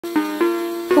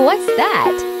What's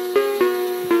that?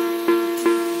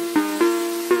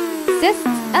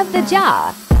 Cysts of the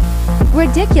jaw.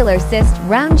 Radicular cyst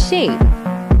round shape.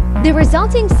 The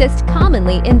resulting cyst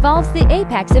commonly involves the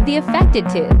apex of the affected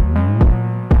tooth.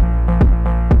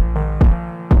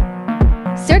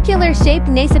 Circular-shaped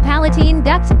nasopalatine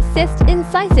duct cyst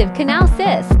incisive canal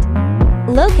cyst.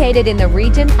 Located in the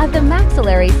region of the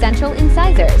maxillary central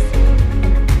incisors.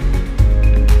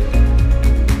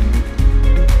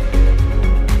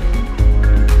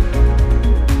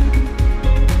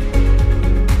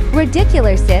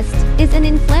 Radicular cyst is an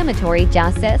inflammatory jaw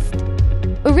cyst,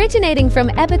 originating from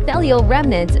epithelial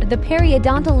remnants of the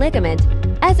periodontal ligament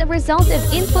as a result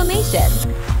of inflammation.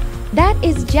 That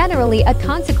is generally a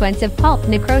consequence of pulp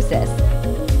necrosis.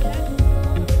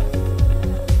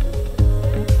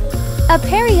 A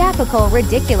periapical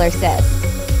radicular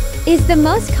cyst is the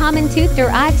most common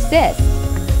tooth-derived cyst.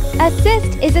 A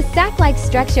cyst is a sac-like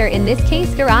structure, in this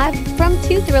case derived from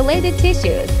tooth-related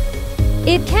tissues.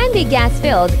 It can be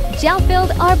gas-filled, gel-filled,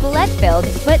 or blood-filled,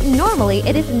 but normally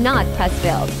it is not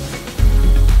pus-filled.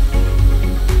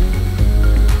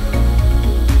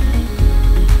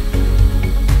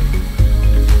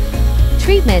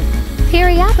 Treatment: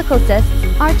 periapical cysts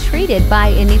are treated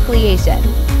by enucleation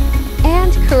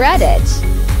and curettage,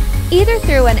 either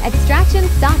through an extraction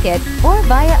socket or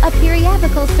via a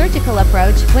periapical surgical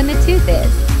approach when the tooth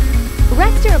is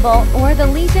restorable or the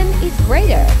lesion is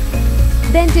greater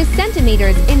than 2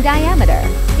 centimeters in diameter.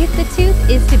 If the tooth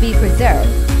is to be preserved,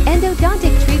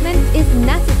 endodontic treatment is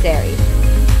necessary.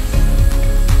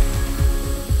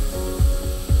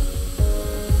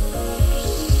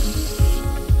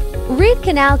 Root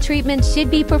canal treatment should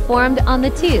be performed on the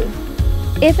tooth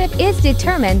if it is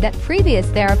determined that previous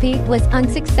therapy was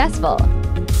unsuccessful.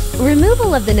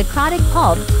 Removal of the necrotic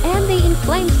pulp and the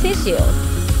inflamed tissue,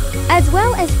 as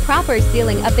well as proper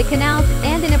sealing of the canals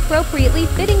and an appropriately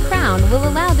fitting crown, will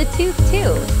allow the tooth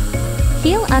to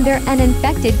heal under an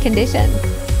infected condition.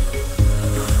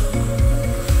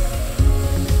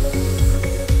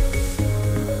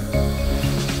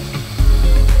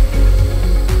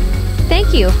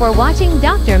 Thank you for watching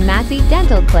Dr. Massi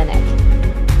Dental Clinic.